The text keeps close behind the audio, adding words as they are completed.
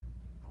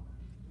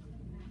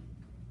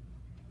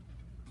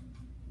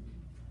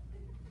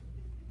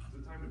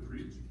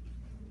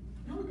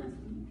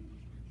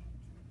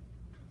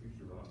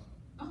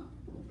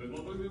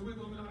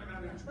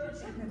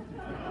preach.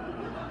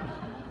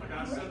 I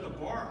got to set the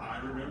bar high,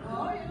 remember?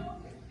 Oh, yeah.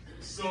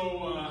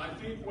 So I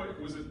think, what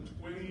was it,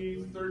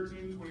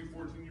 2013,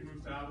 2014 you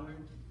moved to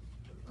Abilene?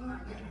 Yeah,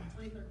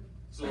 2013.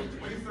 So in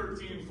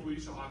 2013,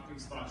 Felicia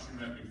Hopkins thought she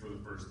met me for the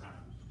first time.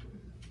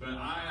 But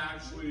I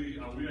actually,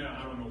 I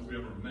don't know if we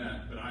ever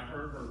met, but I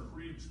heard her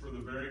preach for the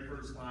very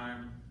first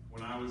time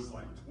when I was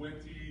like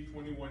 20,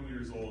 21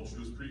 years old. She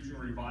was preaching a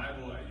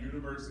revival at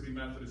University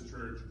Methodist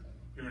Church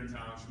here in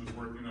town. She was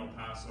working in El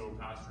Paso,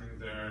 pastoring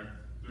there,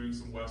 doing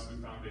some Wesley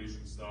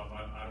Foundation stuff.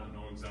 I don't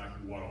know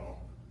exactly what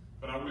all.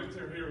 But I went to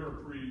hear her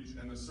preach,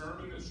 and the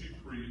sermon that she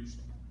preached,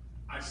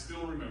 I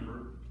still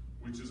remember,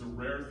 which is a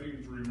rare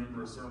thing to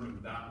remember a sermon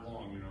that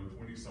long,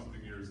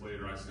 20-something years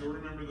later. I still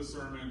remember the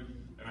sermon,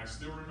 and I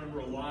still remember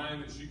a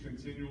line that she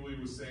continually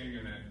was saying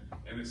in it,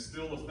 and it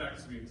still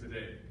affects me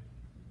today.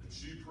 And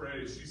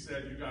she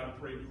said, you got to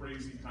pray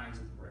crazy kinds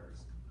of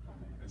prayers.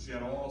 And she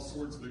had all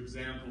sorts of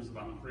examples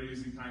about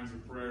crazy kinds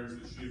of prayers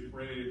that she had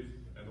prayed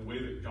and the way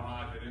that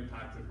God had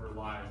impacted her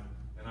life.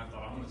 And I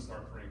thought, I'm going to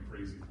start praying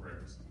crazy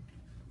prayers.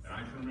 And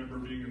I can remember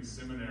being in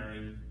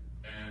seminary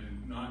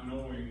and not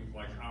knowing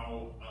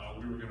how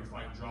we were going to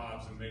find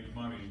jobs and make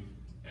money.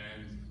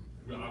 And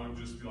I would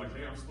just be like,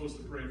 hey, I'm supposed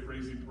to pray a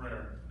crazy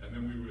prayer. And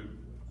then we would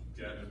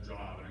get a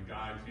job. And a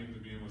guy came to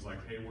me and was like,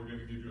 hey, we're going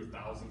to give you $1,000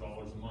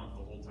 a month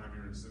the whole time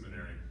you're in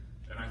seminary.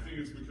 And I think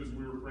it's because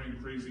we were praying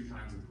crazy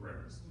kinds of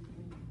prayers.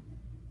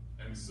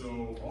 And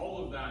so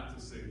all of that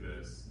to say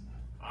this,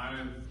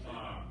 I've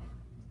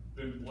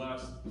been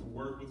blessed to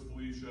work with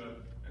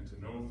Felicia and to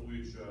know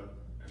Felicia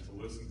and to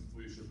listen to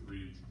Felicia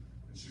preach.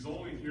 And she's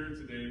only here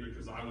today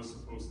because I was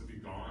supposed to be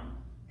gone.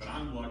 But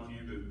I'm lucky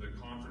that the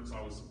conference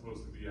I was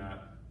supposed to be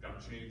at got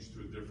changed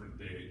to a different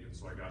date, and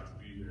so I got to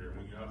be here.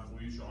 When you have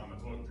Felicia on the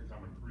hook to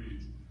come and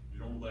preach, you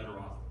don't let her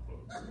off the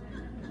hook.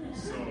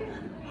 So,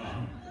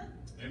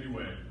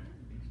 anyway,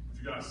 if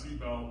you got a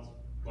seatbelt,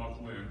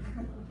 buckle in.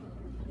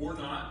 Or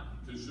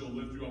not, because she'll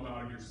lift you up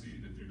out of your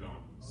seat if you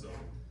don't. So,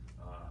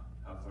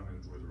 have fun and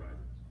enjoy the ride.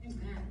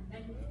 Amen.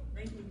 Thank you.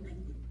 Thank you. Thank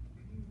you.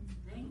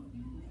 Thank you.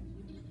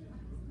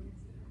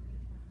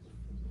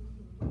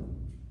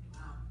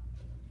 Wow.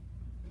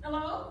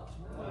 Hello?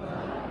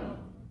 Hello.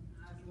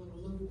 A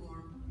little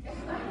lukewarm.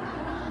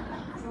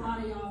 There's a lot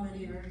of y'all in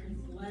here. It's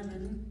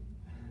 11.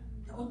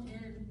 Oh,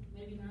 10.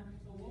 Maybe not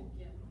so woke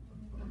yet.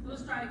 So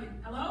let's try again.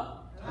 Hello?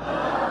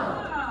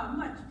 Hello.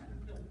 Much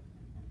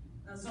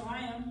better. So I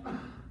am,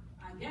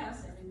 I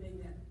guess, everything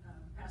that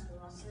Pastor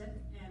Ross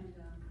said, and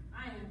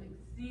I am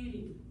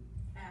exceeding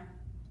happy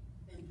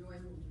and joyful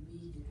to be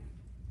here.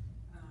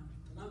 I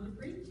love to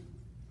preach.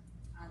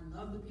 I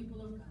love the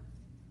people of God.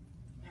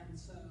 And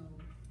so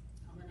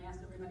I'm going to ask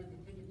everybody to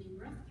take a deep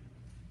breath.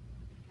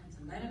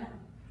 Let it out.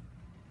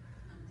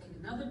 And take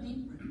another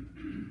deep breath.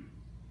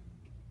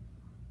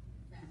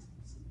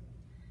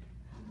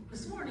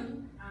 This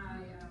morning,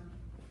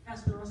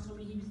 Pastor Ross told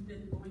me he's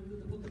been going through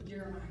the book of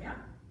Jeremiah.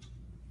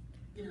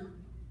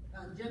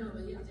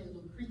 Generally, I'll tell you a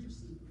little preacher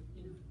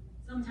secret.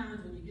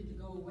 Sometimes when you get to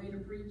go away to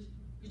preach,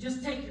 you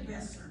just take your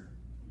best sermon.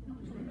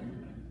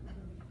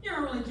 You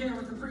don't really care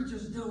what the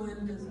preacher's doing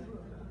because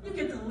you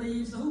get to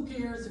leave, so who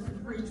cares if you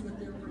preach what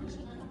they're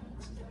preaching?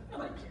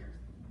 Nobody cares.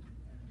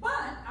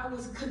 But I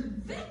was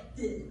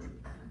convicted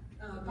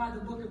by the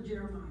book of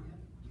Jeremiah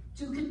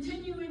to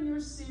continue in your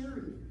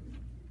series.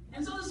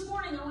 And so this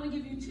morning I want to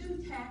give you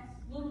two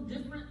texts, a little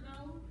different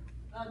though,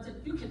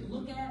 that you can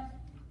look at.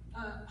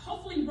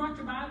 Hopefully you brought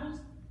your Bibles.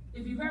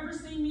 If you've ever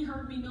seen me,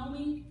 heard me, know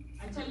me,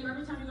 I tell you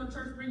every time you go to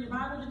church, bring your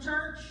Bible to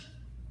church.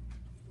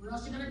 Where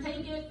else are you going to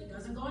take it? It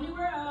doesn't go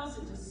anywhere else.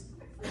 It just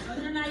sits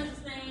on your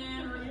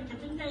nightstand or your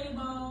kitchen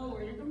table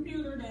or your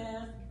computer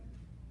desk.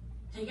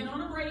 Take it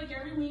on a break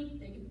every week.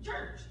 Take it to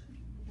church.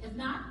 If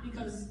not,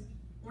 because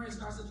Morning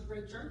Star is such a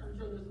great church, I'm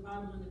sure there's a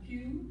Bible in the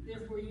pew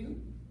there for you.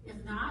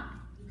 If not,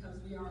 because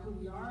we are who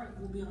we are,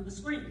 it will be on the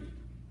screen.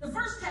 The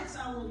first text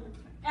I will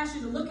ask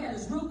you to look at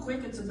is real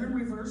quick. It's a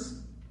memory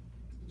verse,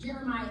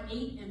 Jeremiah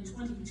 8 and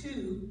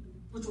 22,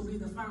 which will be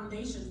the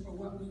foundation for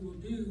what we will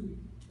do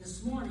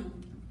this morning.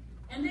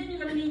 And then you're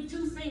going to need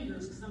two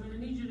fingers, because I'm going to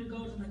need you to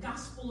go to the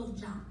Gospel of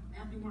John,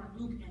 Matthew, Mark,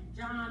 Luke, and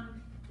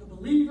John, the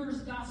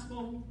believer's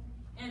gospel.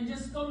 And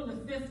just go to the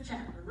 5th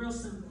chapter, real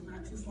simple,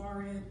 not too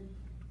far in,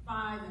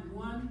 5 and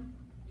 1.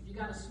 If you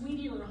got a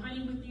sweetie or a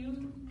honey with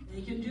you,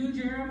 they can do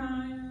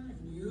Jeremiah,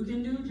 and you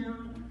can do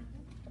John.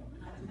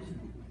 Not too bad.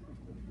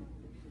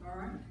 All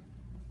right?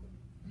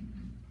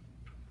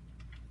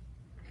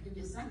 I'll give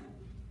you a second.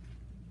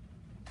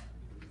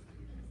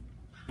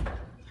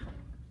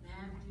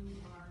 Matthew,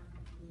 Mark,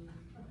 Luke.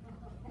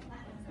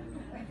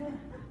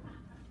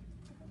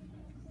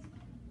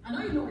 I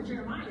know you know where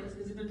Jeremiah is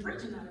because you've been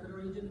preaching out of it or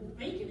you've been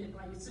faking it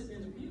while you're sitting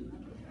in the pew.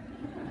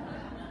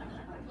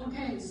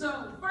 Okay,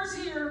 so first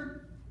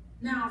here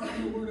now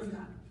from the Word of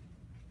God.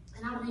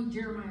 And I'll read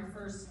Jeremiah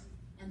first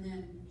and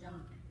then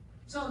John.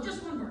 So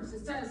just one verse.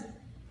 It says,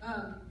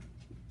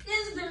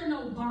 is there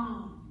no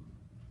balm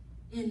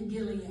in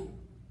Gilead?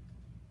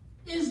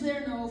 Is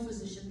there no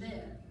physician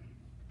there?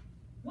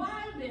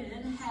 Why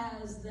then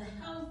has the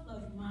health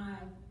of my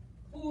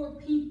poor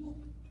people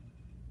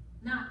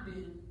not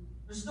been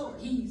restored?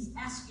 He's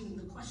asking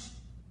the question.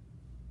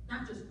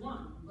 Not just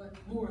one, but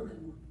more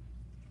than one.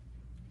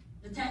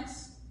 The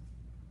text,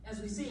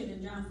 as we see it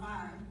in John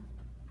 5,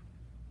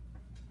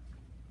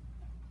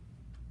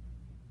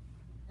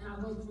 and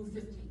I'll go through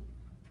 15.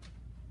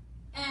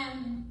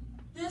 And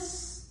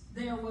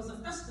there was a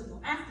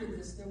festival. After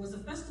this, there was a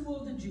festival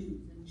of the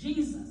Jews, and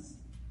Jesus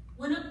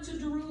went up to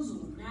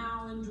Jerusalem.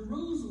 Now in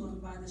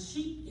Jerusalem, by the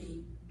sheep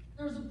gate,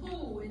 there's a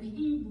pool in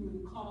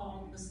Hebrew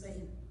called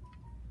Bethesda,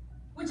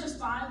 which has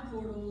 5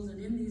 portals,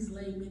 and in these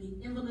lay many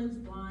invalids,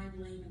 blind,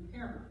 lame, and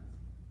paralyzed.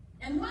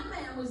 And one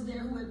man was there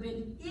who had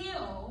been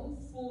ill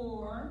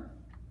for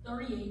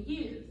 38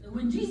 years. And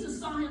when Jesus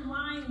saw him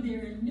lying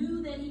there and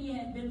knew that he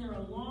had been there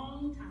a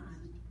long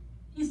time,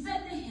 he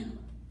said to him,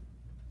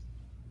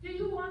 "Do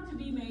you want to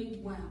be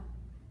made well?"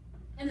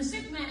 And the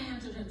sick man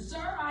answered him,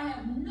 "Sir, I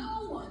have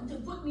no one to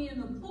put me in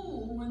the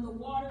pool when the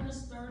water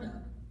is stirred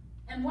up.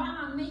 And while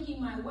I'm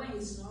making my way,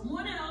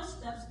 someone else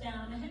steps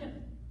down ahead of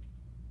me."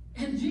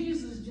 And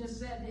Jesus just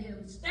said to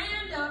him,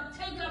 "Stand up,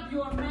 take up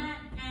your mat,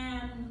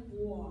 and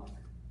walk."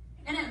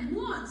 And at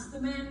once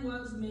the man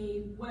was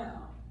made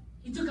well.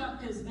 He took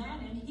up his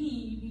mat and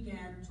he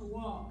began to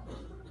walk.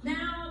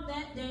 Now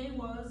that day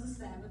was the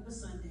Sabbath, the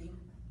Sunday.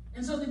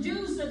 And so the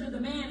Jews said to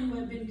the man who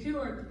had been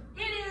cured,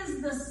 "It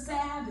is the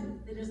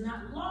Sabbath. It is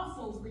not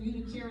lawful for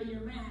you to carry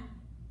your mat."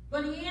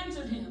 But he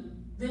answered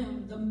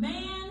them, "The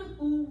man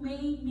who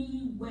made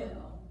me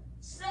well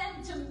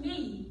said to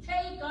me,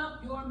 'Take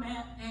up your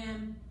mat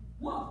and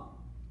walk.'"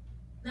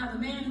 Now the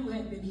man who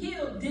had been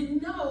healed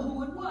didn't know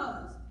who it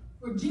was,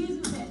 for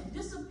Jesus had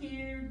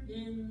disappeared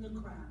in the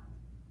crowd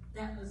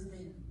that was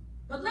there.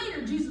 But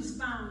later Jesus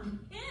found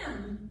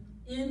him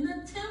in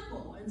the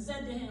temple and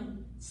said to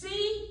him,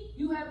 "See,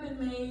 you have been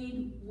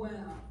made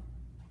well.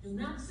 Do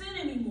not sin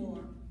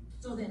anymore,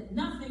 so that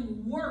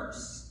nothing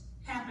worse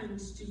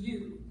happens to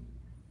you."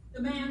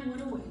 The man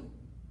went away,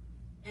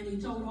 and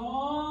he told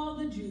all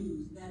the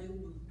Jews that it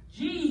was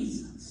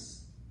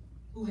Jesus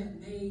who had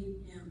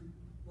made him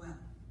well.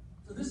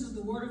 So this is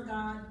the word of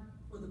God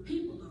for the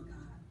people of God.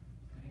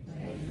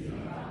 Thank you,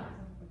 God.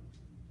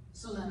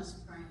 So let us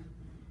pray.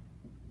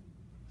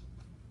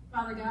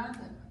 Father God,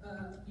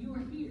 you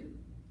are here.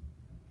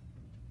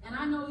 And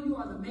I know you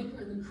are the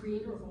maker and the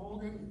creator of all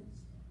that is.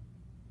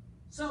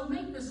 So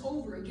make this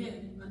over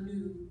again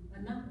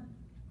another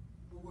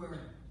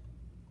word.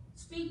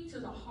 Speak to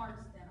the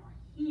hearts that are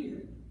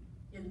here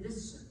in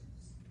this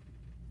service.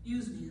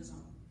 Use me as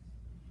always.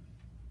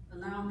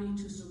 Allow me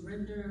to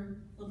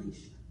surrender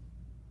Felicia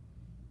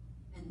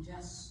and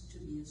just to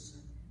be a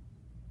servant.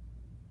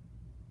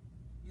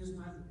 Use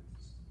my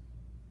voice.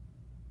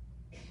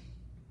 In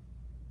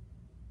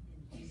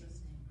Jesus'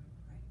 name I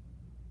pray.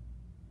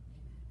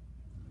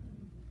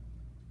 Amen.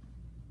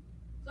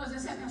 So as I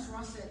said, Pastor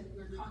Ross said,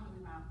 we're talking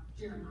about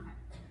Jeremiah.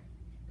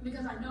 And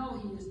because I know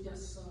he is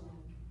just so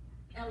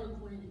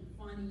eloquent and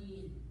funny, and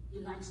he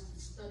likes to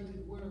study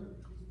the word.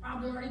 He's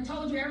probably already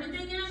told you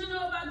everything there is to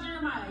know about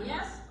Jeremiah,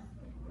 yes?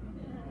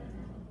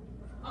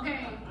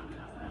 Okay.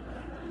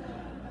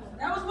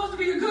 That was supposed to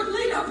be a good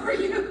lead up for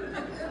you.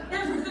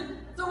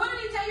 So what did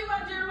he tell you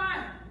about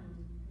Jeremiah?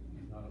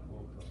 He's not a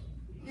bullfrog.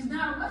 He's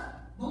not a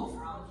what?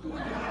 Bullfrog?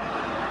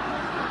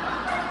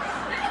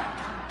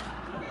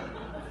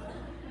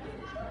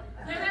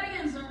 Say that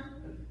again, sir.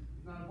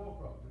 He's not a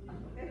bullfrog.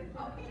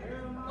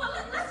 Well,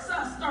 let's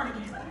start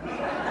again.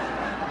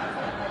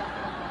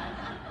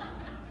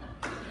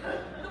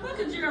 The book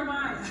of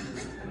Jeremiah.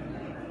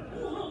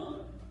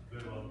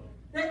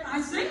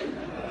 I see.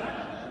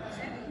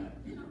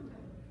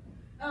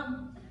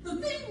 The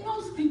thing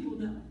most people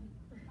know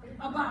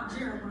about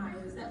Jeremiah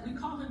is that we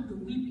call him the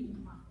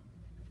weeping prophet.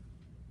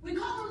 We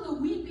call him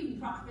the weeping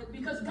prophet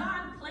because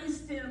God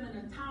placed him in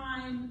a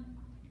time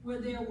where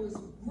there was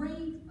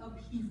great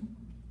upheaval.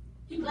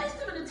 He placed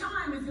him in a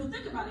time, if you'll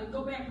think about it,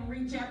 go back and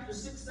read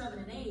chapters 6, 7,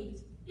 and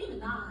 8, even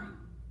 9,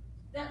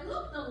 that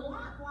looked a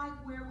lot like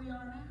where we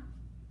are now.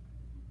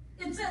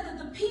 It said that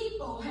the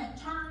people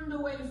had turned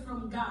away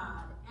from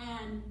God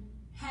and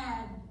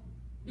had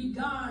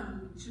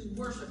begun to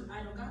worship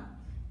idol gods.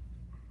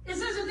 It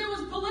says that there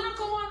was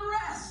political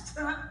unrest.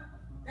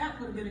 That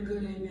would have been a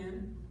good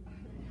amen.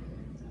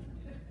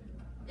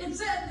 It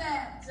said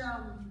that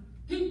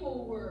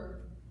people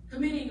were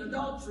committing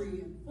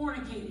adultery and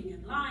fornicating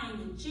and lying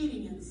and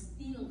cheating and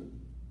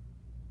stealing.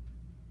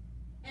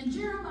 And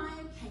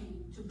Jeremiah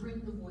came to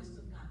bring the voice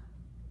of God.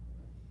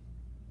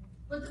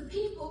 But the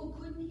people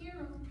couldn't hear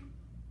him,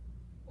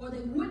 or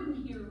they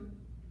wouldn't hear him,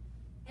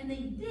 and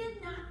they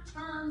did not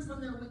turn from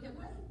their wicked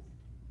ways.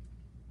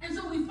 And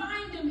so we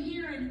find him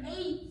here in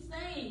 8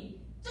 saying,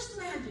 just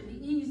imagine,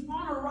 he's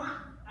on a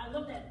rock. I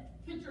love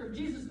that picture of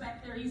Jesus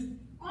back there. He's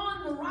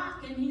on the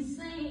rock and he's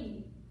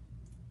saying,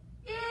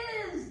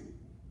 "Is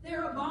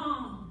there a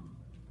balm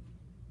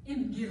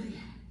in Gilead?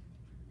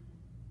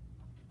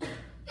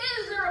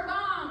 Is there a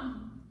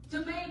balm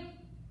to make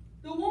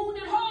the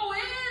wounded whole?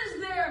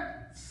 Is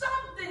there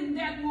something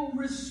that will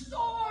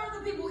restore the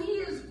people?" He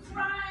is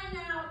crying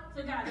out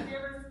to God. Have you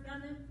ever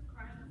done this?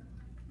 Crying out?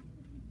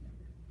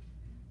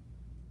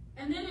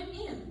 And then it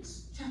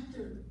ends,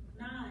 chapter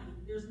 9.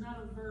 There's not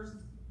a verse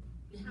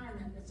behind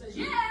that says,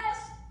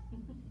 yes!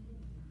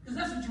 Because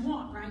that's what you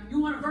want, right?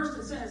 You want a verse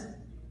that says,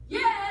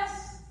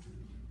 yes!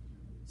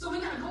 So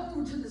we got to go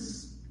over to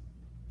this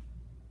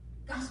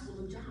Gospel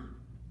of John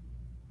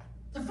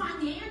to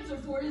find the answer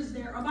for is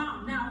there a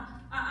bomb. Now,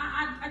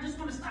 I just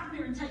want to stop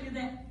here and tell you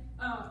that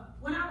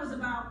when I was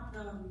about,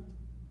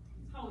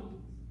 how old are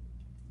you?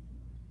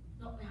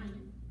 No, behind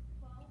you.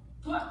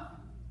 12.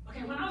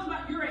 Okay, when I was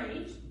about your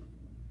age,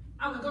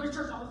 I would go to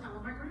church all the time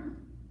with my grandma.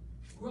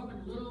 Grew up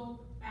in a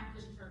little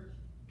Baptist church.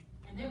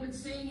 And they would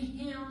sing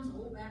hymns,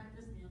 old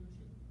Baptist hymns.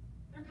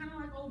 They're kind of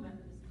like old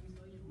Methodist hymns,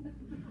 so you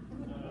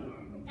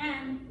know.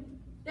 And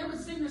they would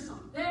sing this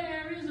song.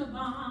 There is a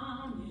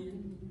balm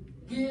in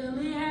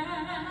Gilead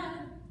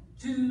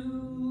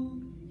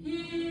to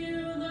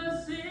heal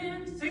the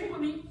sin. Sing it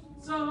with me.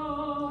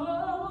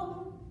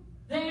 So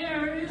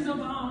there is a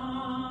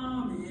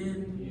balm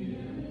in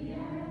Gilead.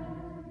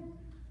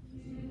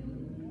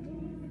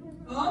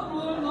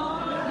 Oh,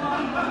 Lord.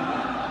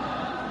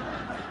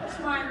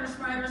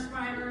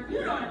 Spider.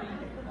 You know what I mean.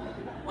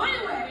 Well,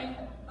 anyway,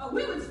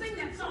 we would sing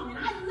that song, and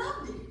I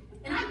loved it.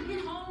 And I'd get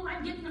home,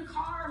 I'd get in the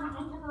car, my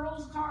Uncle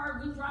Earl's car,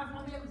 we'd drive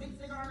home, he had a big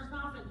cigar in his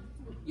mouth, and,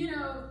 you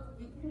know,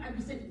 I'd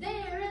be saying,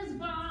 there is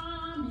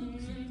balm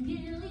in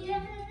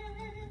Gilead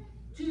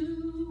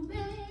to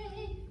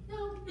make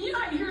no... You know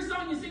how you hear a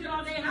song, you sing it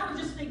all day, and I was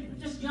just thinking,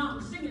 just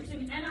young, sing it,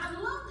 and I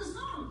loved the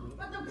song.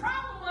 But the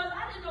problem was,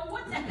 I didn't know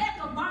what the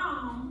heck a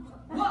balm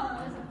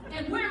was,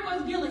 and where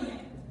was Gilead.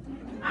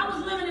 I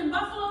was living in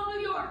Buffalo, New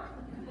York.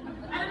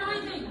 I didn't know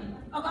anything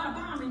about a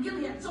balm in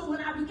Gilead. So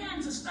when I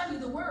began to study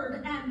the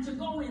word and to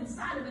go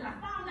inside of it, I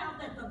found out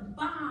that the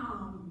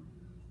balm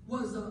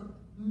was a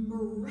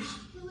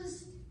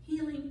miraculous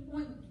healing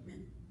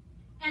ointment.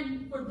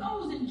 And for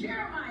those in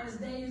Jeremiah's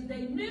days,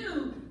 they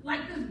knew,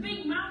 like this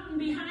big mountain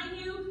behind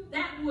you,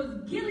 that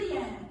was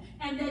Gilead.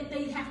 And that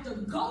they'd have to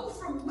go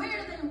from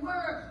where they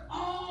were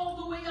all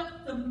the way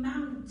up the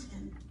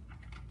mountain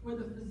where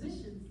the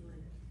physicians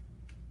lived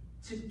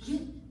to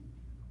get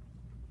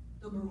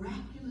the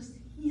miraculous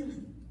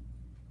healing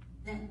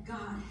that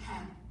God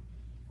had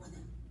for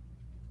them.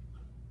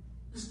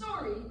 The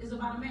story is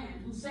about a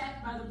man who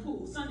sat by the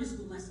pool, Sunday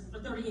school lesson,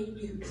 for 38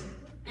 years.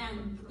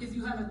 And if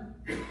you have a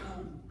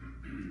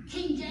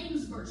King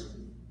James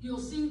version, you'll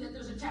see that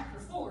there's a chapter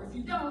 4. If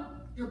you don't,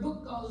 your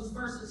book goes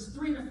verses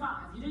 3 to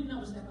 5. You didn't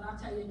notice that, but I'll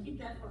tell you, keep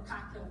that for a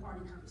cocktail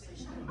party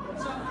conversation.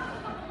 So,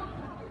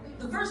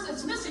 the verse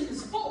that's missing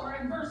is 4,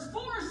 and verse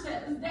 4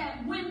 says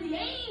that when the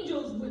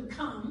angels would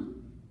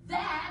come,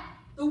 that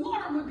the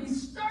water would be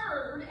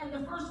stirred, and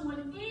the first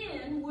one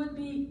in would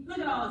be, look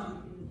at all of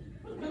you.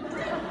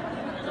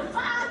 The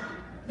 5,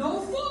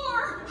 no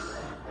 4.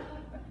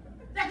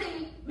 That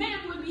the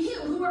man would be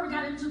healed, whoever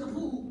got into the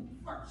pool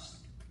first.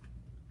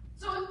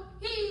 So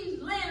he's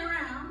laying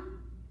around,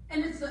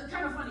 and it's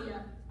kind of funny.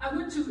 I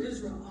went to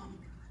Israel, oh my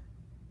God,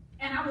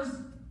 and I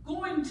was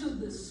going to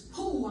this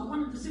pool. I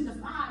wanted to see the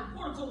 5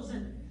 porticos,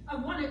 and I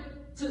wanted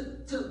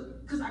to,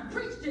 because I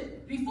preached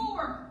it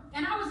before,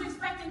 and I was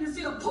expecting to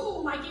see a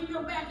pool like in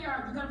your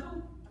backyard. You got a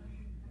pool?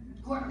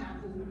 Whoever got a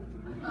pool.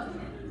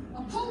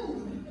 A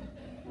pool.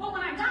 Well,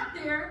 when I got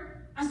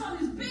there, I saw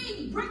these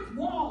big brick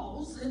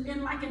walls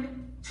in like a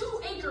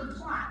 2-acre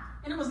plot,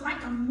 and it was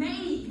like a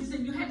maze,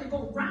 and you had to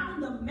go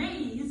around the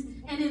maze,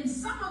 and in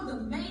some of the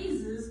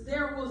mazes,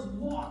 there was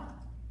water.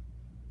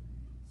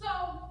 So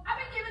I've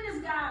been giving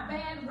this guy a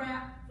bad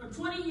rap for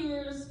 20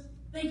 years,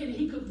 thinking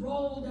he could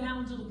roll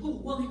down to the pool.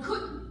 Well, he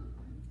couldn't.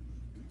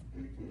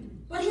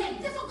 But he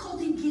had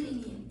difficulty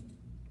getting in.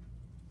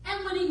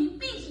 And when he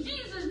meets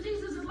Jesus,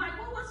 Jesus is like,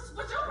 well,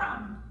 what's your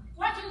problem?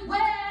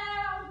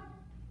 Well,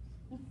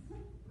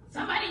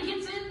 somebody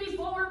gets in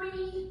before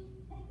me.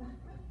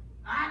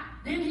 I've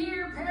been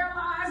here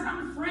paralyzed.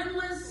 I'm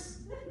friendless.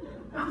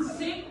 I'm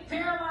sick,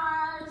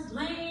 paralyzed,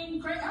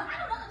 lame, crazy. I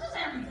don't know, just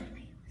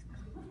everything.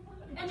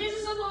 And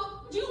Jesus said,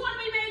 well, do you want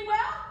to be made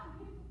well?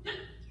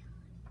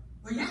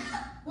 Well,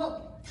 yeah.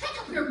 Well,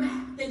 take up your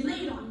mat. They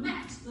laid on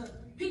mats. The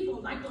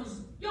people, like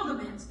those yoga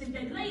mats, they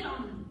laid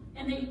on them,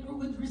 and they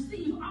would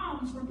receive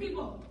alms from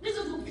people. This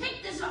is, well,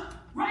 pick this up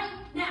right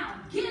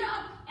now. Get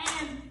up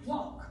and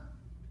walk.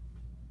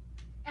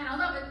 And I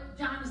love it.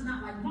 John is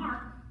not like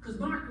Mark, because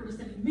Mark would have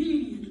said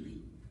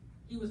immediately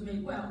he was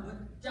made well,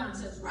 but John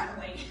says right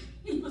away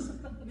he was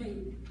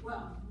made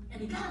well.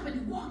 And he got up and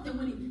he walked, and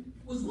when he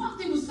was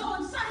walked, he was so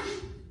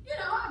excited. You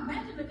know, I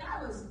imagine the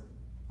guy was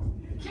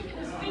kicking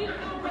his feet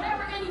or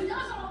whatever, and he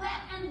does all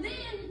that, and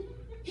then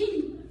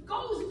he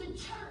goes to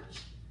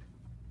church.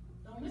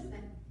 Don't miss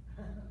that.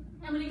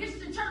 And when he gets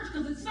to church,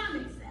 because it's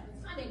Sunday,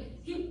 Sabbath, Sunday,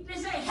 they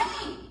say,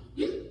 hey,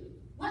 you,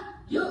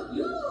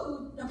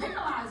 the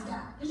paralyzed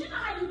guy. Because you know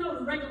how you know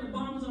the regular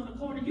bums on the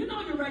corner? You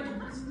know your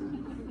regulars,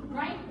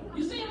 right?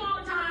 You see them all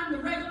the time, the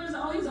regulars.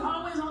 Oh, he's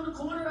always on the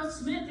corner of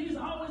Smith. He's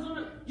always on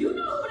the, you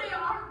know who they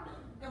are.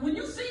 And when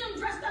you see them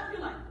dressed up,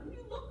 you're like,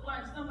 you look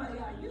like somebody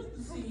I used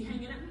to see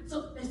hanging out.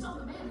 So they saw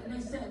the man and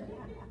they said,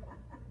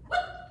 what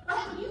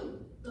happened to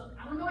you? Look,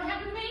 I don't know what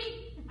happened to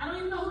me. I don't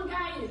even know who the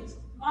guy is.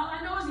 All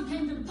I know is he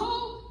came to the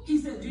pool. He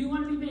said, do you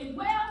want to be made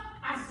well?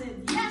 I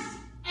said, yes.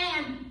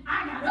 And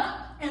I got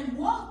up and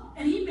walked,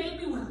 and he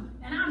made me well.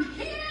 And I'm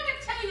here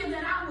to tell you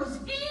that I was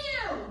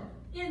healed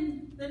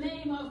in the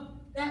name of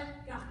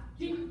that God,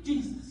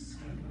 Jesus.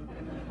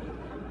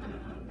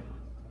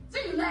 So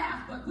you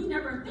laugh, but we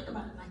never think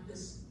about it like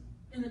this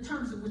in the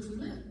terms in which we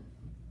live.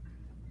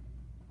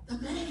 The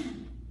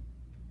man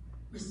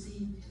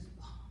received his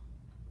balm.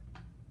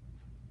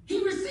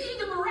 He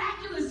received a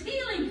miraculous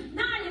healing,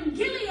 not in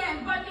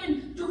Gilead, but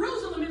in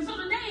Jerusalem. And so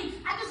today,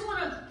 I just want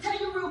to tell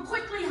you real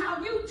quickly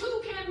how you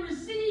too can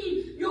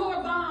receive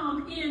your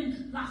balm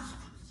in Las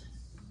Cruces.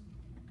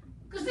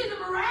 Because see, the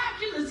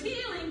miraculous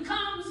healing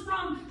comes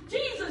from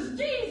Jesus.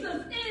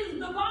 Jesus is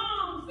the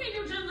balm,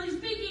 figuratively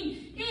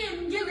speaking,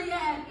 in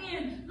Gilead,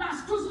 in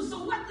Las Cruces.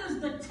 So what does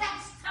the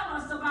text tell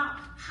us about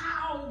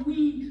how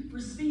we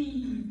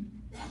receive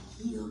that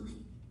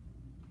healing?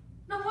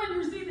 Number one, you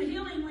receive the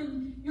healing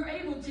when you're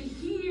able to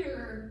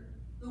hear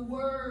the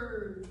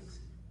words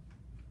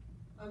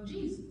of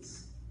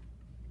Jesus.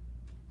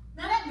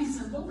 Now that'd be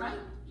simple, right?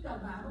 You got a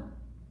Bible.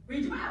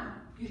 Read your Bible.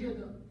 You hear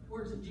the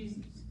words of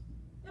Jesus.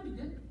 That'd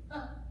be good.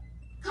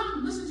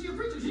 Come, listen to your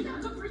preachers. You got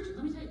a good preacher.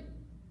 Let me tell you.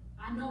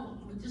 I know.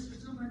 I'm a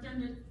district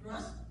superintendent.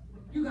 Russ,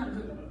 you got a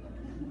good one.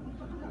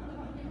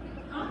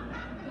 Huh?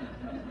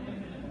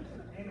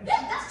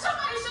 Yeah, that's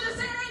somebody should have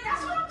said, hey,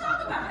 that's what I'm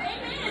talking about.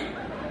 Amen.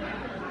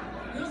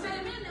 You don't say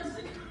amen, they'll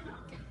sing it.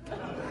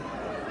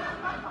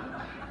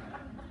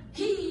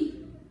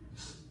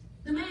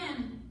 The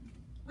man,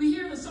 we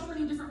hear it so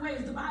many different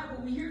ways. The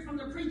Bible, we hear it from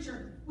the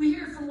preacher. We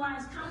hear it from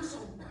wise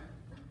counsel.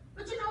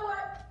 But you know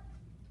what?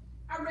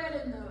 I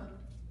read in the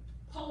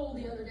poll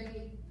the other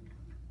day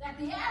that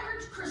the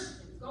average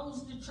Christian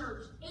goes to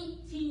church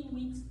 18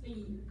 weeks a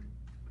year.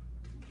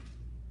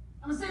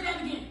 I'm going to say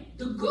that again.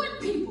 The good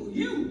people,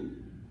 you,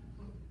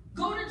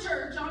 go to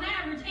church on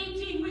average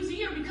 18 weeks a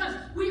year because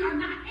we are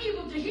not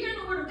able to hear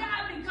the word of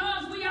God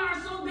because we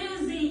are so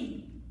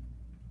busy.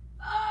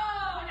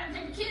 Oh, I got to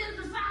take the kids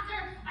to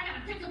soccer. I got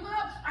to pick them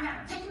up. I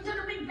got to take them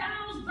to the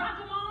McDonald's, drop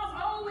them off.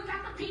 Oh, we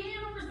got the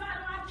piano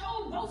recital. I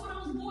told both of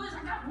those boys,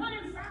 I got one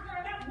in soccer,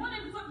 I got one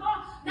in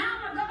football. Now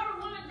my daughter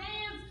want to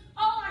dance.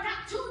 Oh, I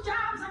got 2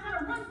 jobs. I got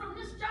to run from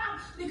this job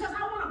because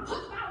I want to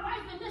put my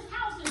wife in this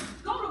house and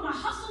go to my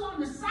hustle on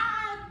the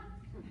side.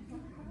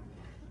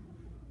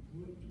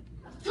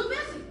 Too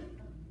busy.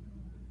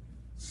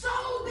 So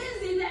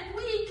busy that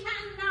we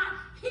cannot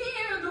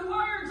hear the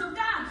words of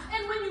God.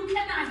 And when you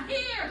cannot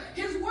hear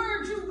his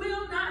words, you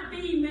will not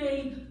be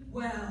made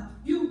well.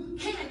 You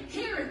can't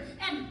hear it.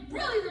 And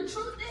really the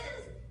truth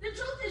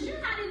is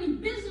you're not any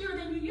busier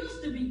than you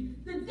used to be.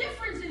 The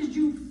difference is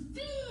you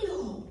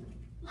feel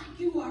like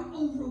you are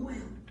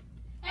overwhelmed.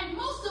 And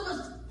most of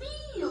us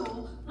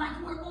feel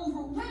like we're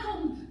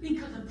overwhelmed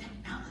because of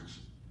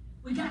technology.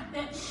 We got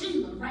that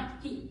Sheila right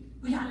here.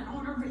 We got it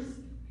on our wrist.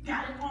 We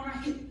got it on our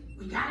hip.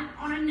 We got it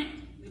on our neck.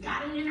 We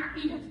got it in our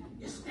ear.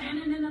 You're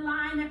standing in the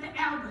line at the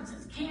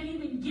Albertsons. Can't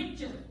even get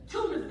your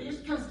tuna fish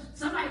because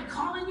somebody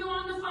calling you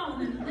on the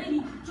phone and the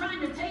lady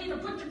trying to tell you to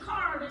put your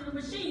card in the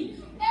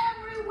machine.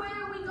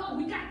 Everywhere we go,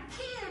 we got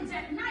kids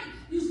at night.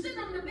 You send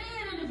them to bed,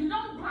 and if you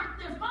don't block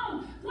their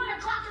phone, 1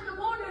 o'clock in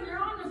the morning, they're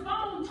on the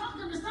phone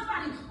talking to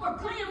somebody or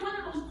playing one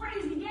of those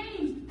crazy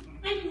games,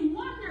 and you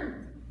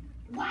wonder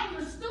why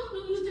your student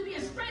who used to be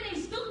a straight-A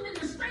student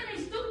isn't a straight-A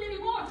student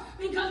anymore,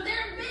 because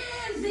they're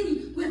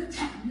busy with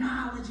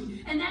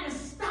technology, and that has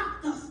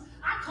stopped us.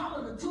 I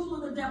call it a tool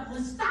of the devil.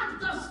 It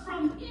stopped us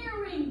from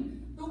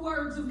hearing the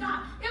words of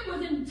God. It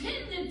was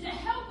intended to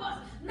help us,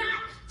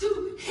 not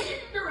to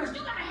hinder us.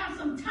 You got to have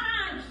some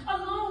time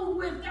alone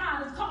with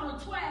God. It's called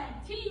a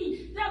TWAG,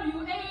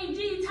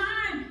 T-W-A-G,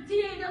 time,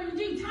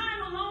 T-A-W-G,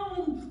 time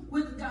alone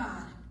with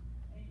God.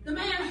 The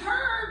man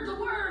heard the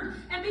word,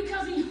 and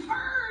because he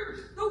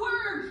heard the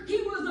word,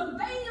 he was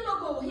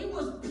available. He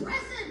was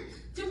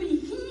present to be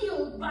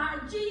healed by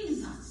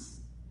Jesus.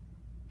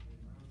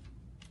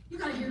 You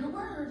got to hear the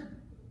word.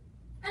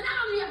 And not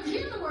only you have to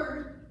hear the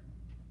word,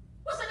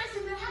 what's the next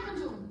thing that happened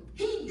to him?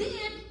 He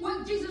did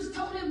what Jesus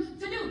told him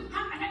to do.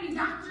 How many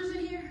doctors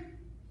in here?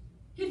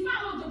 He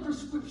followed the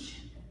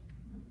prescription.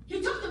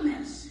 He took the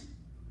medicine.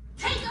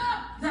 Take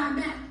up thy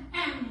mat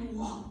and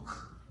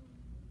walk.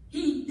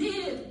 He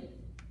did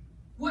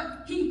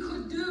what he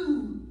could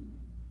do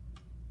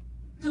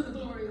to the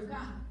glory of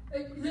God.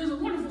 There's a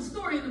wonderful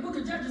story in the book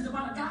of Judges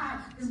about a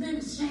guy. His name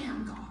is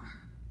Shamgar.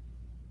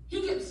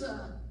 He gets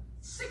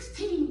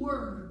 16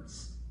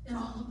 words in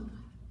all of the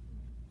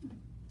Bible.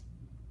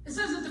 It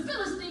says that the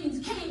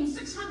Philistines came,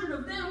 600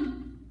 of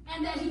them,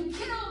 and that he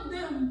killed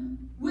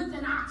them with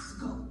an ox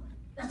goad.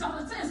 That's all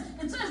it says.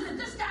 It says that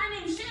this guy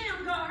named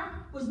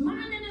Shamgar was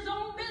minding his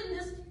own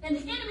business, and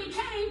the enemy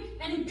came,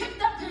 and he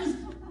picked up his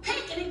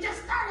pick, and he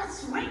just started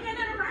swinging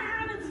it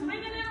around and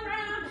swinging it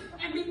around.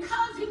 And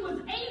because he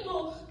was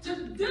able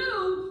to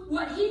do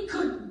what he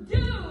could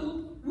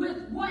do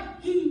with what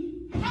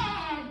he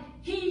had,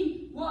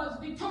 he was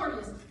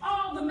victorious.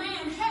 All the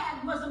man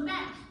had was a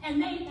mat,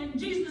 and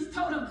Jesus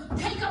told him,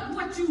 take up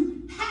what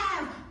you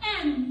have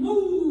and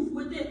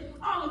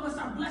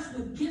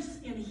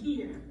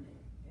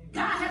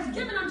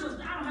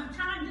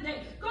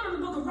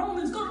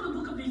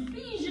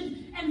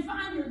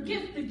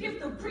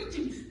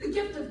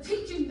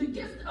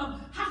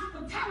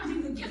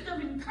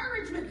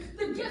encouragement,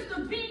 the gift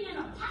of being an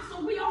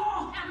apostle. We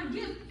all have a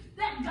gift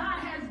that God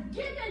has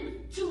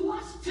given to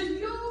us to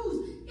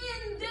use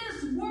in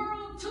this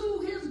world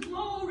to his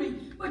glory.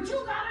 But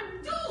you got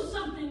to do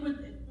something with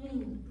it.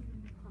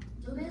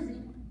 Too busy.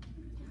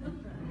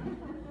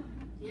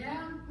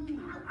 Yeah,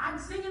 I'd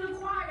sing in a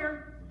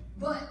choir,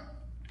 but,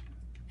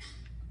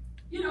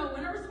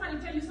 whenever somebody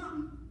tell you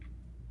something,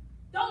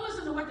 don't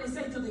listen to what they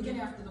say till they get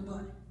after the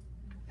butt.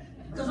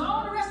 Because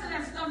all the rest of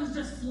that stuff is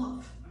just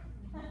fluff.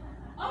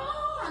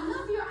 Oh, I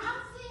love your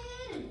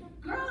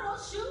outfit. Girl,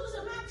 those shoes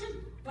are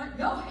matching. But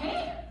your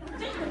hair.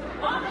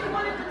 All they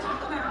wanted to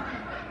talk about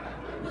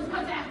was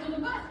what's after the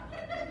butt.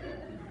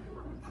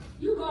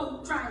 You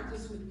go try it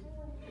this week.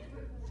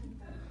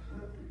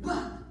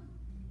 But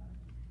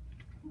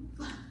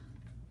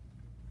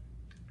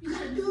you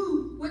got to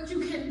do what you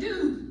can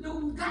do.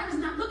 No, God is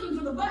not looking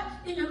for the butt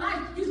in your life.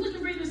 He's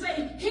looking for you to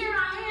say, here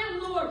I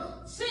am, Lord.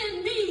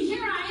 Send me.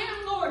 Here I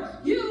am, Lord.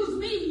 Use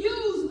me.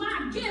 Use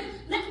my gift.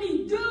 Let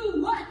me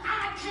do what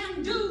I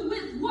can do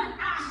with what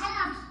I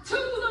have to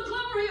the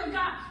glory of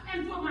God.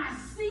 And for my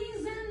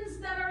seasons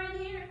that are in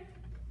here,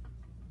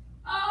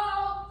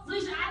 oh,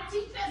 Felicia, I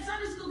teach that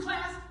Sunday school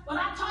class, but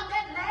I taught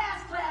that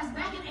last class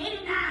back in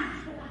 '89.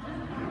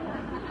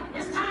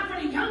 It's time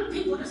for the young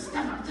people to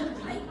step up to the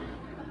plate.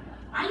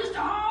 I used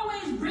to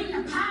always bring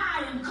a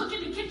pie and cook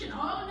in the kitchen.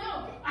 Oh,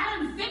 no, I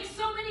done fixed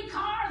so many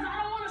cars,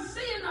 I don't want to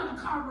see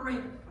another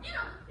carburetor.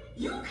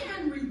 You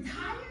can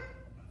retire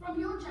from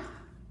your job.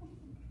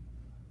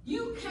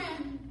 You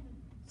can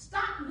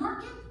stop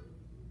working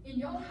in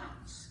your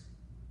house.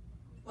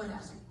 But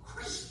as a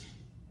Christian,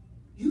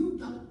 you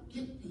don't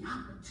get the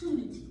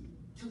opportunity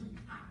to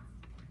retire.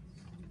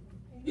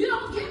 You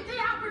don't get the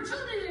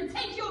opportunity to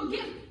take your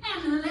gift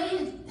and lay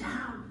it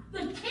down. The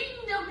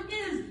kingdom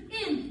is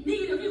in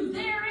need of you.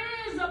 There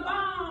is a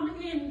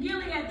balm in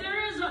Gilead.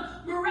 There is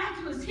a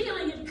miraculous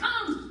healing. It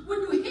comes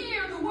when you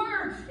hear the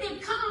word.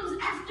 It comes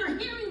after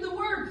hearing the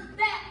word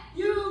that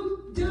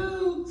you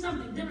do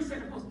something.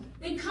 Demonstrate a post.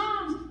 It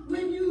comes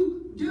when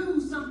you do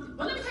something.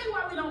 But let me tell you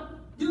why we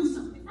don't do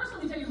something. First,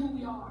 let me tell you who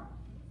we are.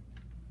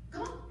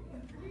 Come on.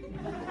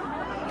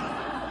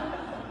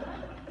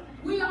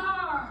 We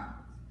are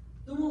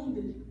the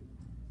wounded.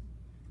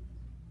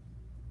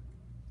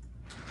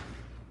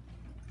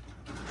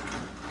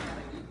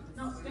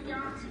 No, stick your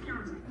arms. Stick your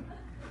arms.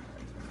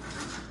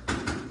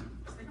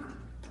 Stick on.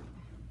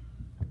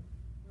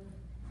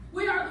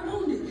 We are the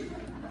wounded.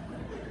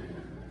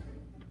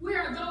 We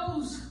are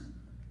those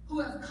who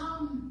have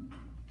come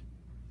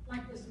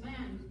like this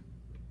man,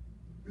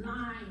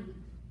 blind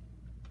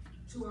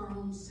to our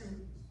own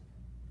sins.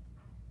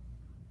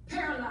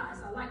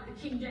 Paralyzed, I like the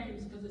King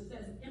James because it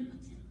says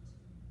impotent.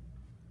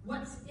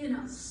 What's in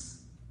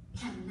us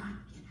cannot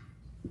get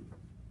out.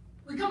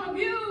 We come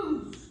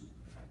abused.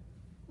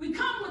 We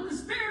come with the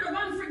spirit of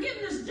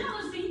unforgiveness,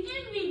 jealousy,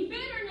 envy,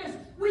 bitterness.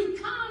 We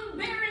come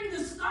bearing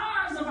the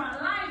scars of our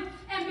life,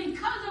 and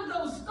because of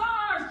those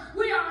scars,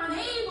 we are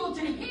unable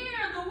to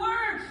hear the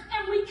word,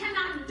 and we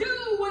cannot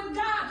do what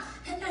God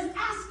is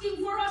asking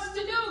for us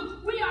to do.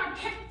 We are I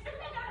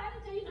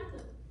didn't tell you not to.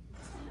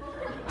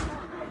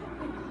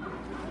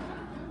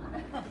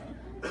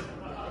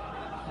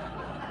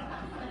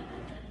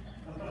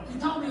 He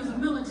told me he was a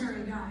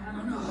military guy. I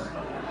don't know.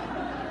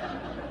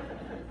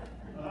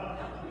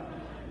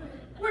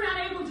 We're not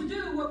able to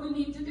do what we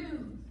need to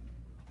do.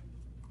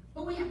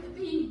 But we have to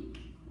be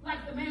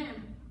like the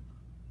man.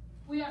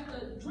 We have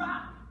to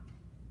drop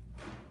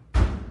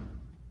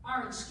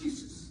our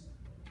excuses.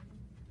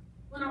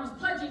 When I was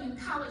pledging in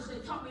college, they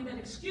taught me that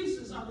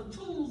excuses are the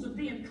tools of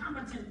being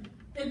competent.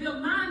 They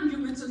build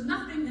monuments of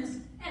nothingness,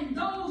 and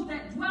those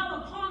that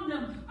dwell upon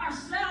them are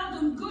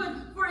seldom good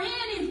for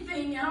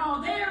anything at all.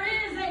 There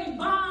is a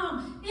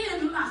bomb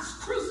in Las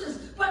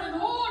Cruces, but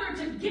in order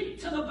to get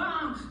to the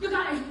bomb, you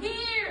got to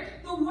hear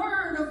the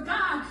word of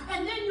God,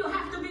 and then you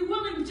have to be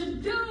willing to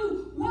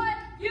do what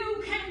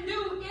you can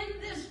do in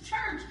this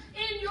church,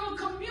 in your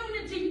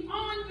community,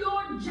 on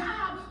your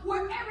job,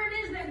 wherever it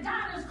is that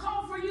God has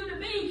called for you to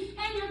be,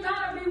 and you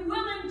got to be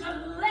willing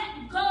to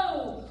let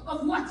go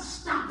of what's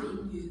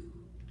stopping you.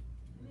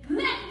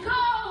 Let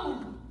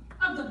go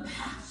of the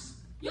past.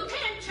 You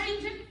can't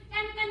change it.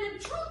 And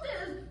the truth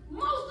is,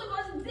 most of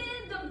us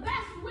did the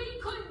best we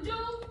could do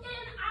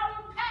in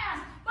our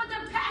past. But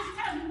the past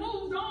has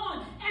moved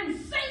on. And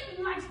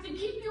Satan likes to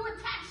keep you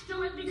attached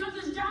to it because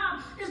his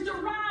job is to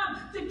rob,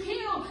 to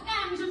kill,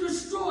 and to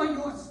destroy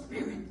your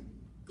spirit.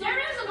 There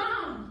is a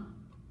bomb.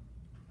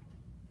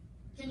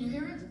 Can you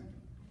hear it?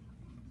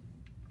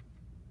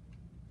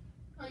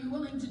 Are you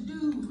willing to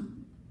do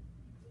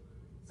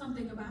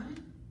something about it?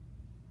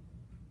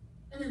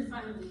 And then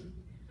finally,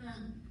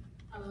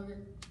 I love it.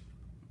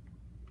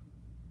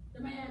 The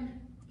man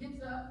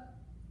gets up.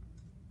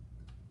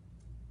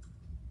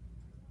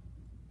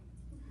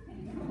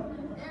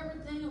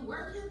 Everything is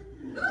working.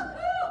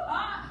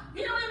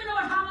 He don't even know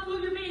what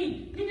hallelujah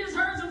means. He just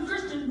heard some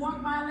Christian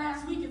walk by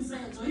last week and say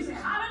it. So he said,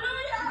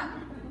 hallelujah.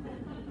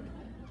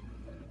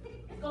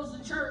 Goes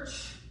to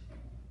church.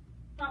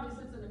 Probably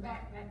sits in the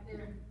back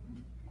there.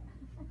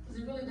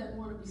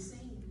 be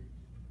seen.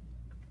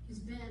 He's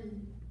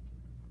been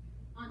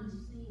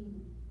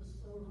unseen for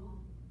so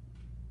long.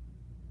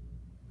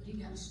 But he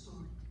got a story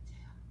to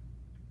tell.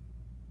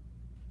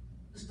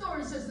 The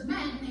story says the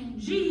man named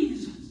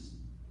Jesus.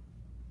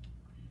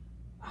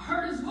 I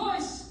heard his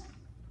voice.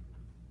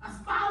 I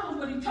followed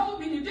what he told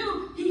me to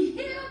do. He healed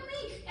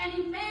me and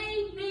he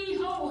made me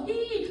whole.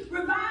 He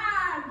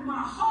revived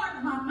my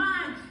heart, my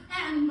mind,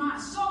 and my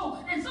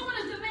soul. And so what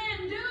does the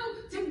man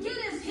do? To get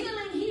his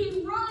healing,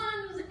 he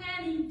runs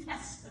and he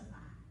testifies.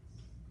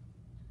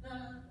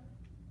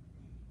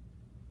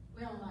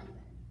 We don't like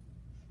that.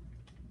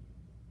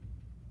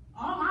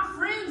 All my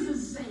friends are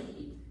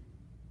saved.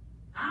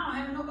 I don't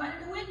have nobody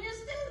to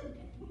witness to.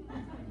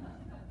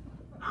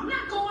 I'm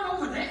not going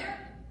over there.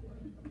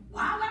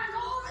 Why would I go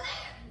over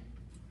there?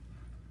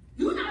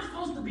 You're not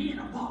supposed to be in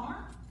a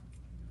bar.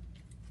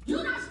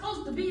 You're not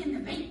supposed to be in the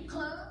vape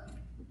club.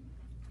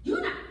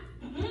 You're not.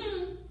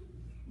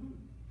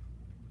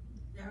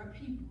 There are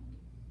people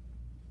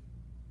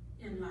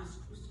in Las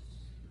Cruces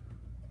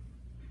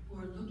who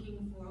are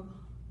looking for a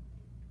bomb.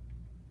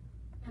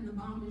 And the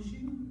bomb is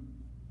you.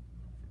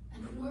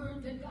 And the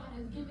word that God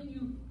has given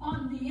you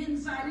on the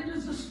inside, it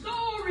is the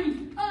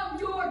story of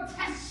your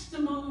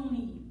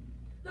testimony.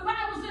 The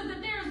Bible says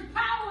that there is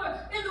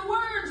power in the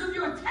words of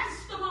your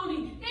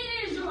testimony.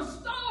 It is your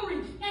story.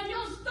 And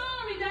your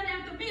story doesn't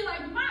have to be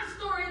like my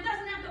story. It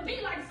doesn't have to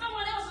be like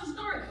someone else's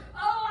story.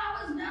 Oh,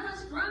 I was never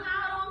strung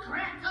out on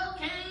crack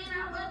cocaine.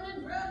 I wasn't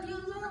a drug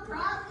user or a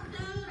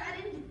prostitute. I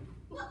didn't.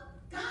 Look,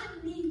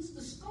 God needs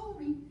the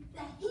story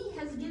that he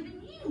has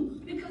given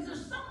you. Because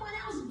there's someone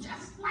else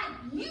just like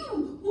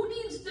you who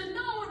needs to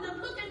know and to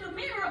look in the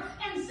mirror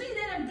and see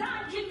that if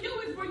God can do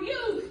it for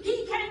you,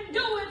 he can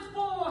do it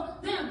for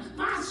them.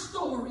 My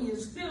story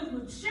is filled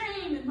with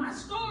shame, and my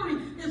story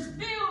is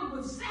filled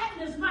with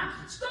sadness. My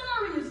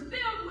story is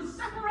filled with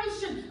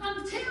separation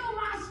until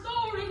my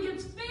story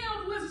gets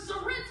filled with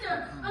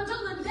surrender,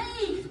 until the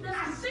day that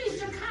I see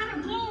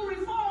Shekinah glory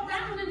fall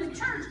down in the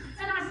church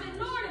and I say,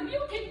 Lord, if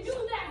you can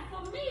do that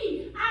for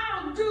me,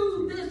 I'll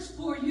do this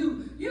for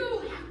you.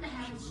 You have to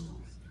have a story.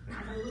 Now,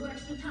 I got a little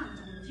extra time,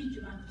 so I'm going to teach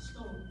you about the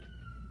story.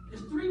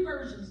 There's 3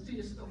 versions to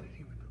your story.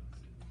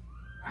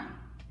 Right?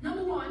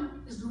 Number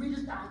 1 is the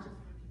Reader's Digest.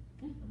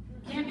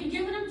 Can't be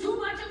giving them too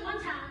much at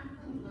one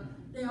time.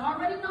 They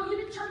already know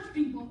you're the church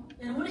people.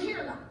 They don't want to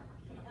hear a lot.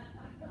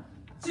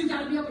 So you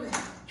got to be able to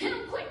hit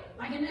them quick,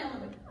 like in the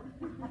elevator.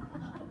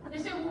 They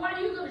say, well, why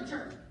do you go to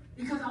church?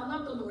 Because I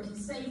love the Lord. He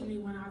saved me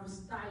when I was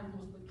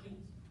diagnosed with cancer.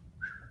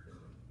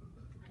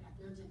 I got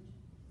their attention.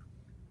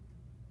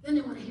 Then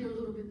they want to hear a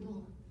little bit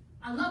more.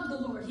 I love the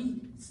Lord. He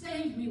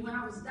saved me when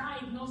I was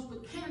diagnosed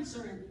with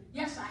cancer. And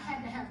yes, I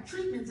had to have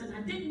treatments and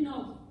I didn't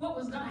know what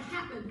was going to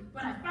happen.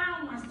 But I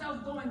found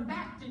myself going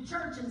back to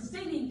church and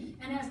singing.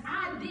 And as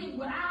I did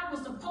what I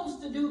was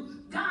supposed to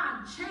do,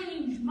 God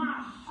changed my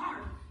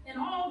heart. And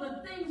all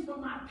the things from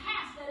my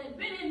past that had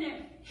been in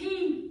there,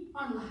 he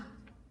unlocked.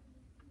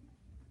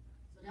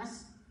 So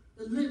that's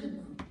the living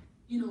room.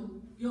 You know,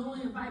 you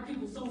only invite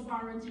people so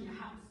far into your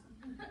house.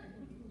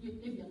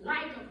 If you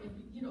like them, if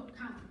you know,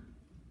 kind of.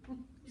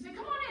 You say,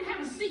 come on in and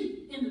have a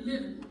seat in the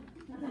living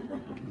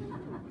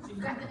room. So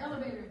you got the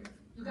elevator,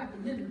 you got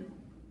the living room.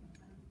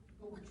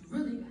 But what you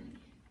really got to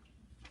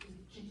get is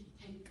the kitchen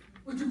table.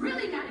 What you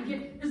really got to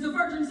get is the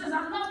virgin says,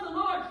 I love the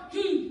Lord.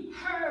 He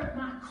heard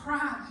my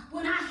cry.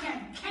 When I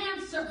had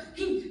cancer,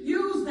 he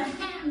used the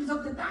hands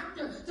of the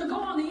doctor to go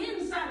on the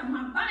inside of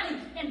my body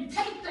and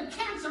take the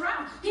cancer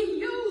out. He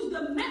used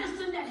the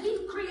medicine that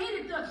he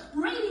created, the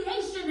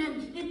radiation,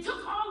 and it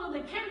took all of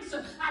the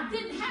cancer. I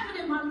didn't have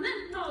it in my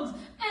lymph nodes.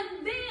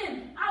 And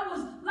then I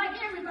was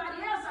like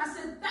everybody else. I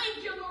said,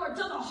 thank you, Lord,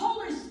 till the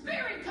Holy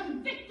Spirit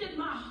convicted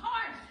my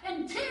heart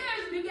and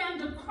tears began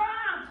to crawl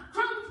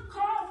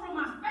from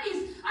my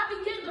face. I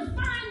began to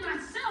find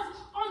myself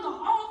on the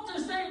altar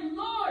saying,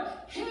 Lord,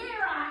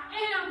 here I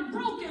am,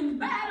 broken,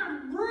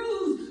 battered,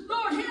 bruised.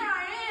 Lord, here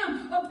I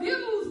am,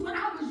 abused when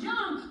I was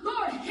young.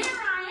 Lord, here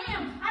I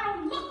am. I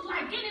don't look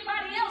like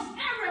anybody else.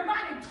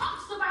 Everybody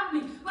talks about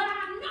me, but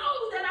I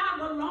know that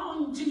I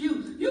belong to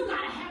you. You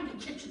got to have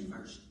the kitchen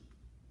version.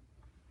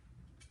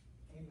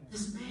 Amen.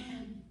 This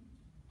man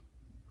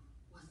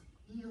was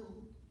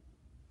healed.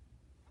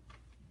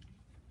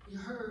 He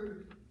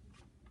heard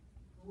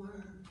the word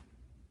of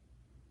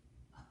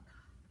God.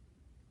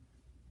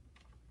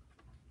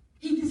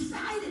 He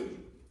decided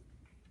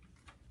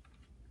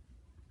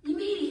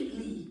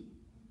immediately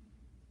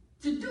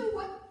to do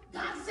what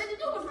God said to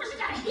do. But first you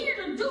got to hear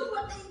to do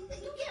what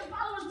you can't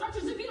follow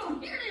instructions if you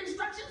don't hear the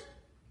instructions.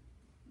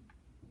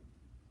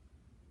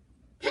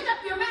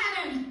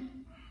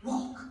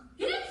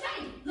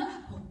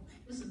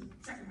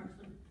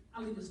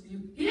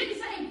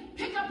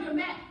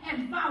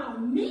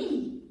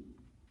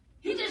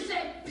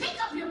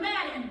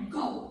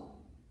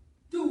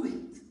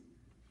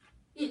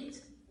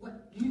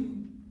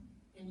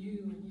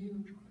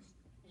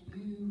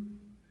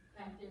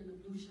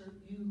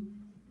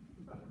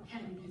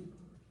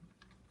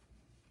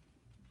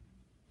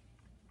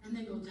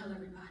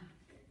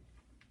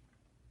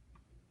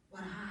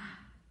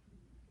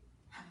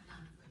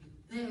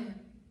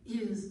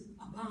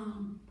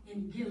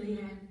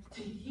 Gilead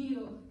to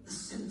heal the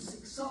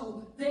sin-sick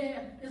soul.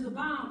 There is a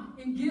balm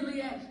in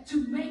Gilead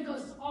to make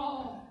us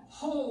all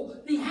whole.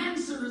 The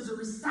answer is a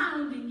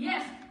resounding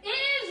yes.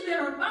 Is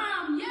there a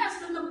balm?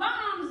 Yes, and the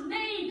balm's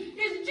name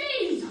is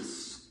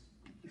Jesus,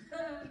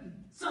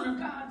 Son of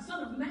God,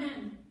 Son of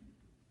Man.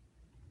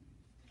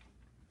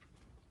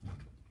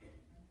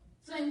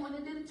 Same one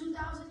that did it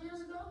 2,000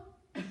 years ago.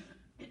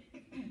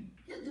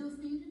 He'll do it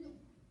for you today.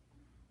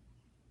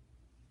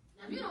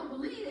 Now, if you don't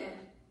believe that,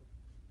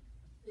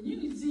 then you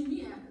can see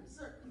me after the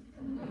service.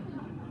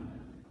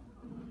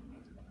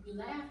 You're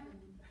laughing.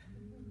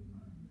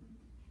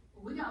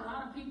 But we got a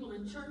lot of people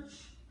in church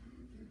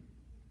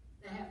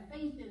that have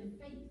faith in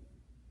faith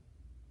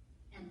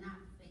and not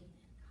faith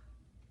in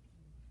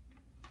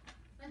God.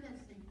 Let that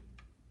sink.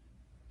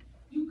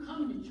 You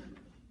come to church.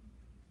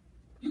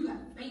 You got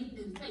faith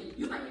in faith.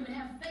 You might even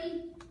have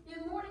faith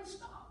in Morning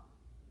Star.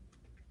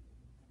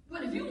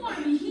 But if you want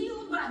to be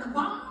healed by the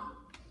balm,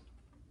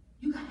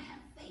 you got to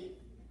have faith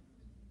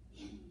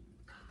in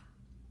God.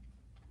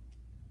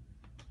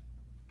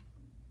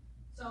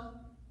 So,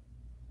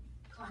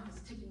 clock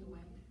is ticking away.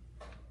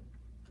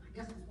 I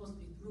guess I'm supposed to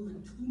be through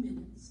in 2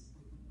 minutes.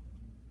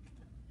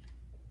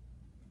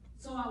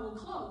 So I will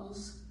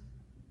close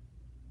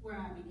where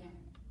I began.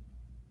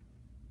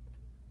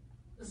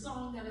 The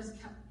song that has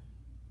kept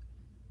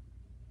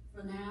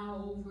for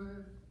now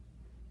over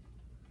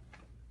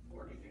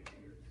 40 years.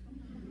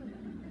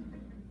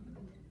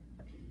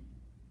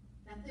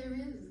 That there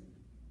is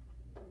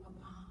a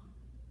balm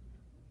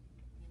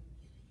in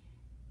Gilead.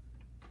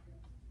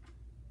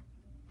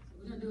 So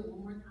we're going to do it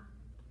one more time.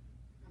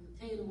 I'm going to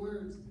tell you the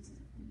words.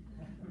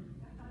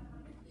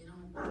 You know,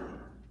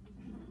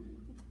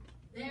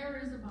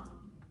 there is a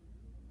balm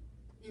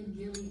in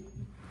Gilead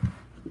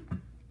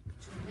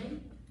to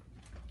make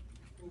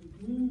the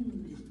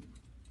wounded,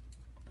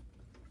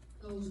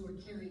 those who are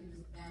carrying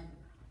this bag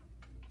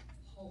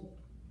whole.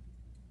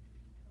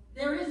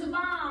 There is a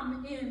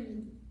balm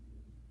in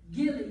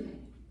Gilead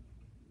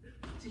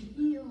to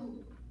heal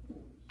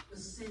the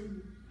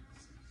sin.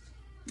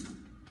 I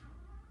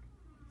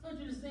want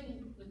you to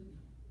sing with me.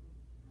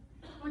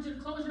 I want you to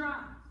close your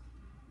eyes.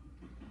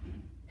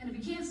 And if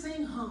you can't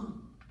sing, hum.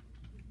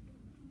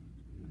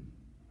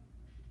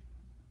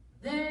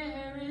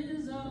 There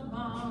is a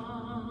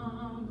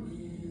balm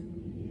in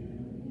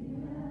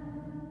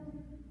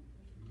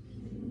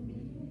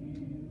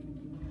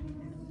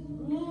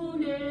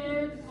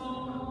wounded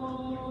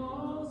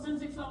souls. Sing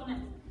 6 all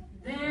next.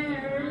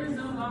 There is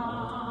a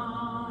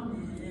balm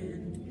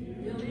in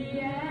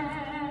Gilead.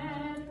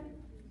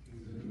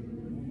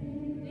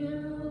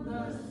 Heal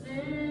the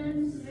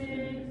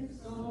sin-sick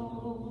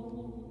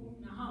soul.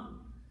 Now hum.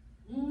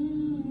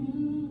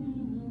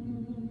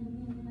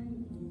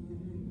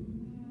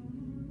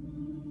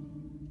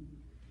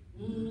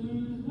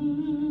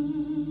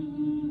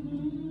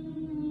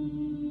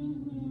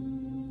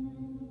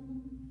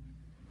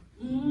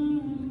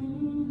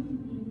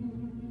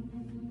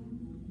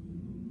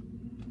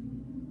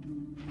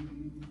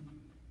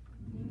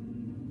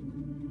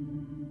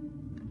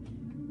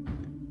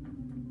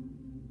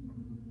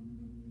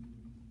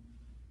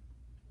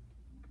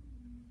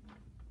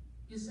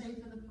 You say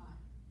to the pot,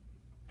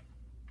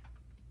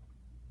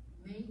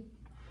 make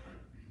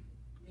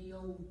me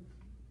over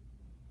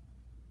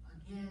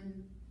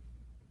again,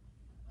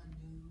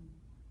 anew,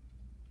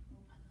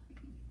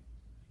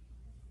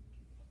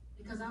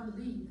 because I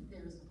believe that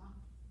there is a balm.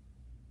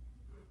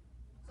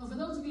 So for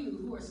those of you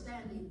who are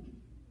standing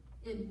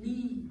in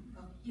need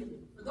of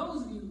healing, for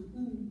those of you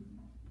who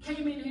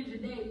came in here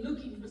today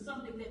looking for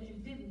something that you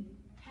didn't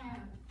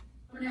have,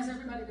 I'm going to ask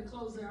everybody to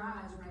close their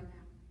eyes right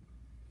now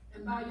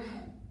and bow your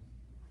head.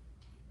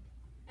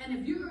 And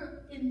if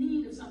you're in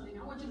need of something,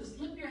 I want you to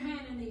slip your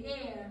hand in the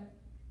air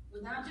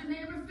without your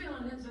neighbor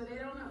feeling it so they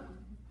don't know.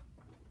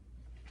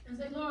 And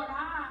say, Lord,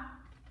 I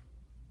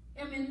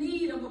am in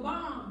need of a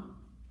balm.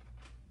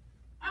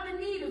 I'm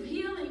in need of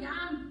healing.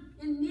 I'm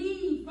in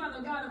need,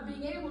 Father God, of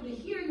being able to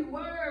hear your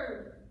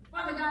word.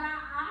 Father God,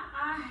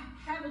 I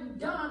haven't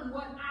done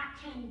what I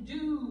can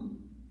do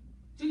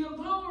to your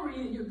glory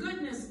and your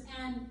goodness.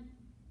 And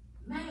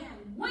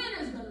man, when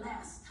is the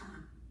last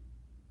time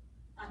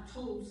I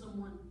told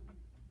someone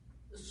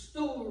the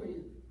story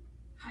of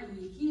how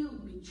you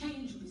healed me,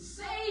 changed me,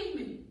 saved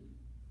me?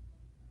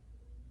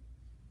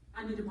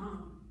 I need a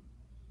balm.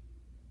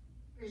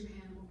 Raise your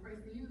hand, I'm going to pray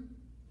for you.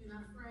 You're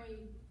not afraid.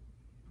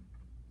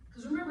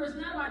 Because remember, it's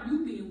not about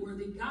you being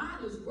worthy.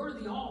 God is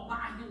worthy all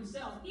by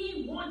himself.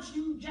 He wants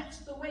you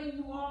just the way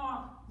you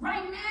are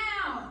right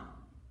now.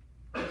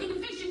 He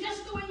can fix you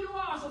just the way you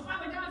are. So,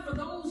 Father God, for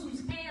those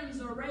whose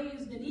hands are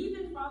raised, and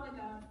even, Father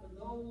God, for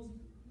those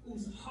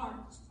whose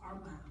hearts are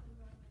bound,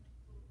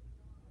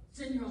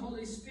 send your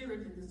Holy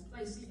Spirit in this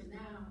place even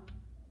now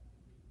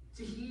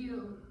to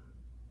heal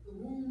the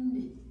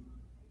wounded,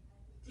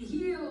 to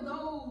heal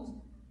those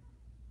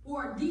who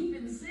are deep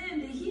in sin,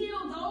 to heal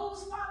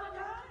those, Father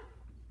God,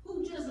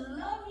 who just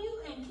love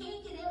you and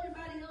can't get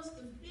everybody else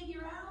to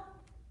figure out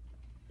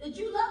that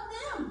you love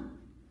them.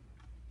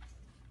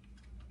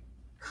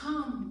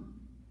 Come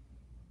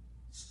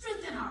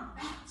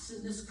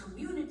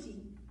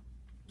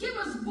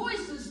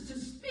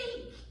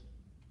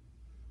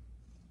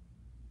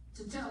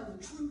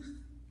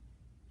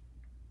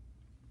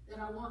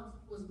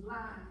was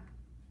blind,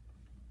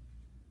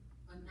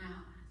 but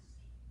now I see.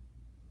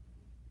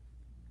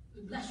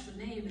 We bless your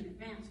name in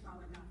advance,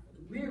 Father God, for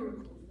the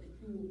miracles that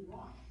you will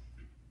wrought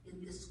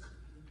in this country.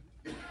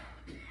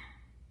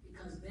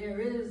 Because there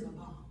is a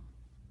bomb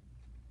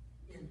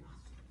in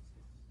hospitals.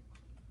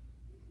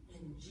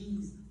 In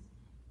Jesus' name.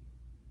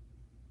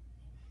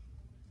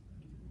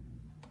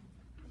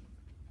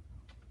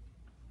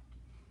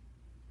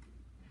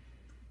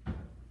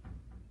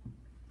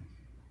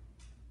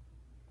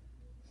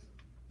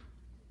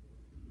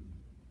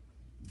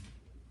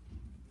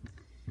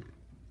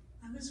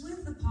 I was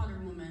with the Potter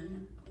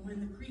woman when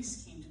the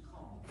priest came to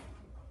call.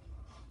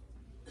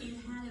 He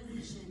had a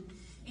vision,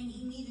 and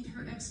he needed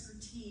her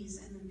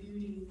expertise and the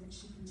beauty that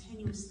she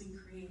continuously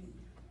created.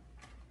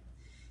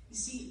 You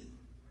see,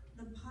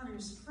 the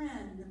potter's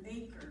friend, the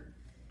baker,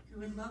 who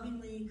had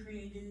lovingly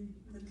created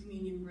the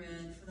communion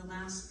bread for the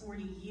last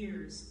 40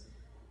 years,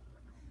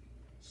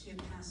 she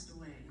had passed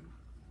away,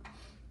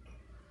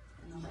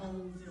 and the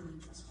whole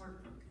village was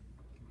heartbroken.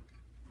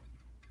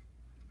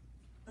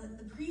 But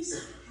the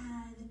priest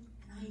had an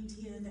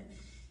idea that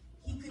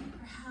he could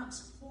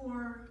perhaps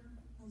pour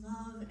the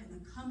love and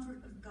the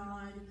comfort of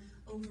God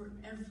over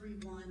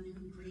everyone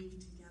who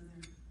grieved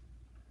together.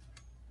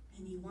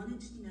 And he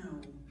wanted to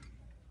know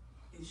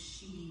if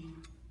she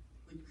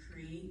would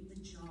create the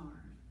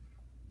jar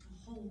to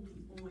hold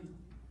the oil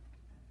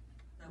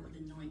that would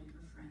anoint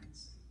her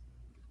friends.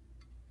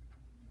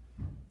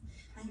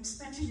 I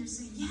expected her to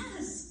say,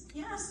 yes,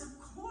 yes, of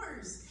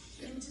course,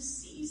 and to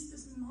seize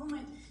this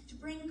moment to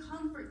bring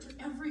comfort to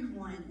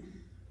everyone.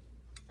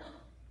 But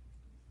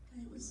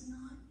it was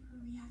not her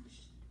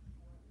reaction.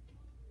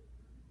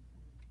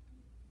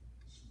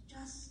 She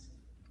just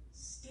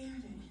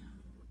stared at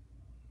him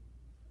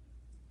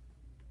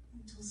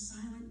until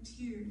silent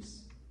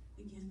tears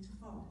began to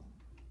fall.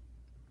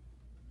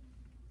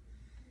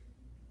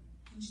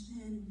 And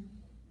then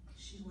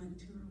she went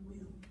to her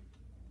wheel.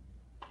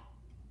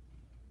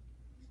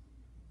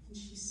 And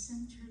she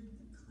centered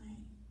the clay.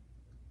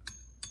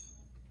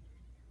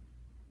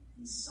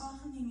 And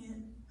softening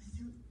it with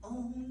her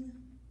own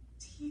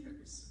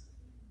tears.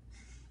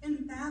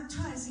 And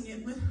baptizing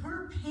it with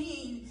her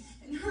pain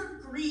and her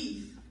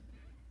grief.